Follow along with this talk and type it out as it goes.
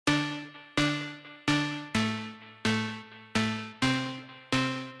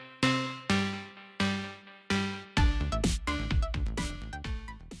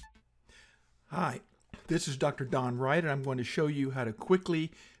Hi, this is Dr. Don Wright, and I'm going to show you how to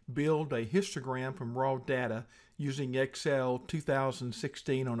quickly build a histogram from raw data using Excel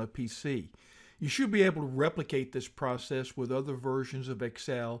 2016 on a PC. You should be able to replicate this process with other versions of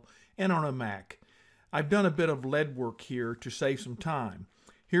Excel and on a Mac. I've done a bit of lead work here to save some time.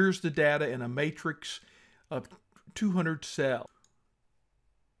 Here's the data in a matrix of 200 cells.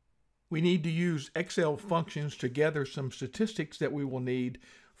 We need to use Excel functions to gather some statistics that we will need.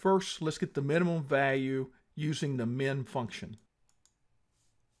 First, let's get the minimum value using the min function.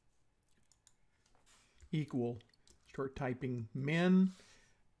 Equal, start typing min,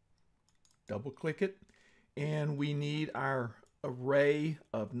 double click it, and we need our array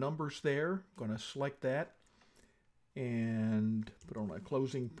of numbers there. I'm going to select that and put on my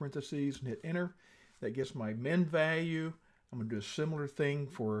closing parentheses and hit enter. That gets my min value. I'm going to do a similar thing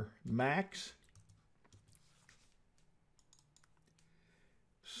for max.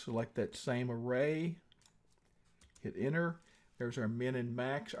 Select that same array, hit enter. There's our min and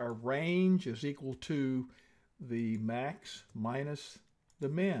max. Our range is equal to the max minus the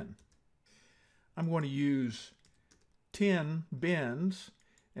min. I'm going to use 10 bins,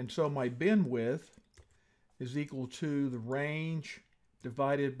 and so my bin width is equal to the range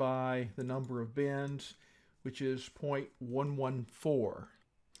divided by the number of bins, which is 0.114.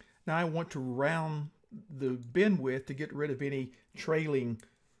 Now I want to round the bin width to get rid of any trailing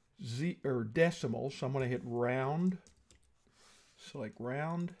decimals. So I'm going to hit round, select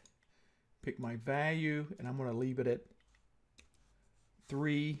round, pick my value, and I'm going to leave it at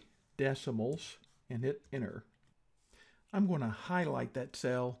 3 decimals and hit enter. I'm going to highlight that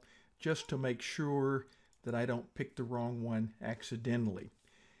cell just to make sure that I don't pick the wrong one accidentally.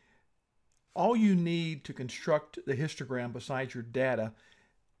 All you need to construct the histogram besides your data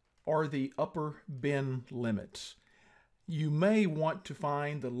are the upper bin limits. You may want to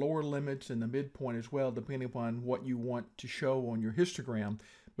find the lower limits and the midpoint as well, depending upon what you want to show on your histogram.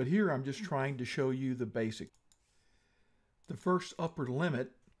 But here I'm just trying to show you the basic. The first upper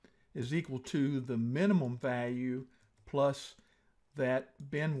limit is equal to the minimum value plus that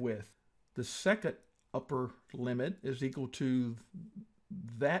bin width. The second upper limit is equal to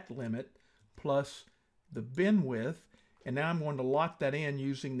that limit plus the bin width. And now I'm going to lock that in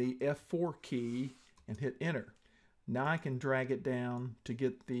using the F4 key and hit enter. Now I can drag it down to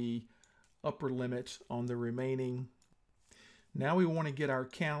get the upper limits on the remaining. Now we want to get our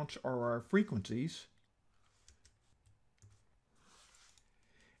counts or our frequencies.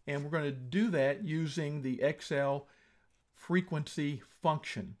 And we're going to do that using the Excel frequency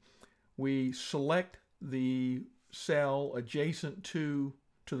function. We select the cell adjacent to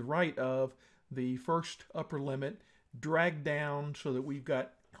the right of the first upper limit, drag down so that we've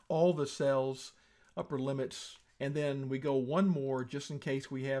got all the cells upper limits, and then we go one more just in case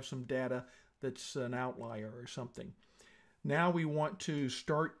we have some data that's an outlier or something. Now we want to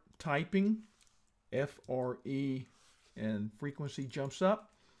start typing, FRE, and frequency jumps up.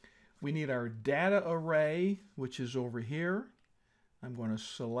 We need our data array, which is over here. I'm going to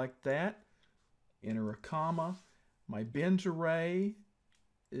select that, enter a comma. My bins array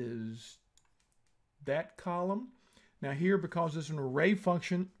is that column. Now here, because it's an array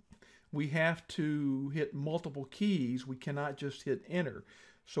function, we have to hit multiple keys. We cannot just hit enter.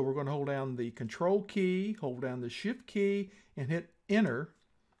 So we're going to hold down the control key, hold down the shift key, and hit enter.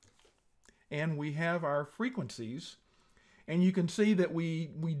 And we have our frequencies. And you can see that we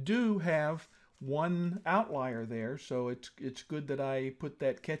do have one outlier there. So it's good that I put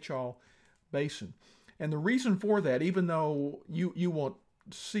that catch-all basin. And the reason for that, even though you won't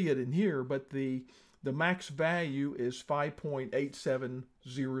see it in here, but the max value is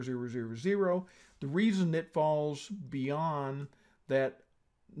 5.870000. The reason it falls beyond that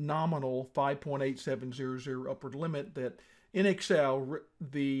nominal 5.8700 upper limit, that in Excel,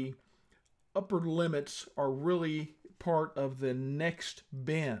 the upper limits are really part of the next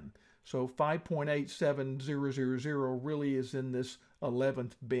bin. So 5.87000 really is in this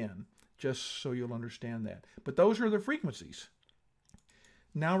 11th bin, just so you'll understand that. But those are the frequencies.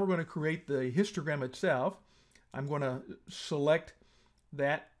 Now we're going to create the histogram itself. I'm going to select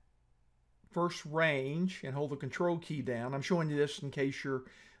that first range and hold the control key down. I'm showing you this in case your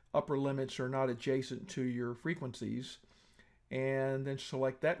upper limits are not adjacent to your frequencies. And then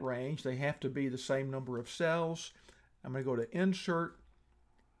select that range. They have to be the same number of cells. I'm going to go to Insert,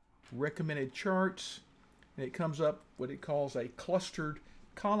 Recommended Charts, and it comes up what it calls a clustered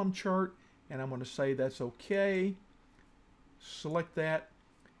column chart. And I'm going to say that's okay. Select that.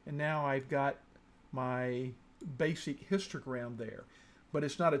 And now I've got my basic histogram there. But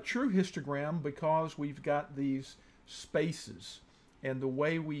it's not a true histogram because we've got these spaces. And the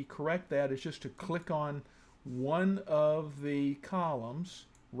way we correct that is just to click on one of the columns,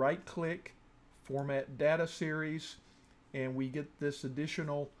 right click, format data series, and we get this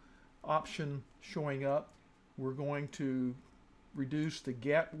additional option showing up. We're going to reduce the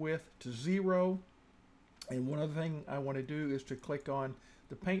gap width to 0. And one other thing I want to do is to click on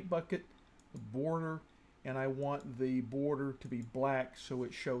the paint bucket, the border, and I want the border to be black so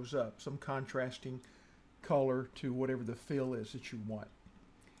it shows up, some contrasting color to whatever the fill is that you want.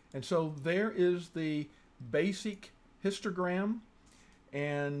 And so there is the basic histogram,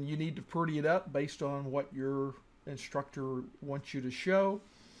 and you need to pretty it up based on what your instructor wants you to show.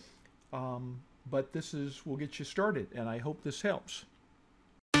 But this will get you started, and I hope this helps.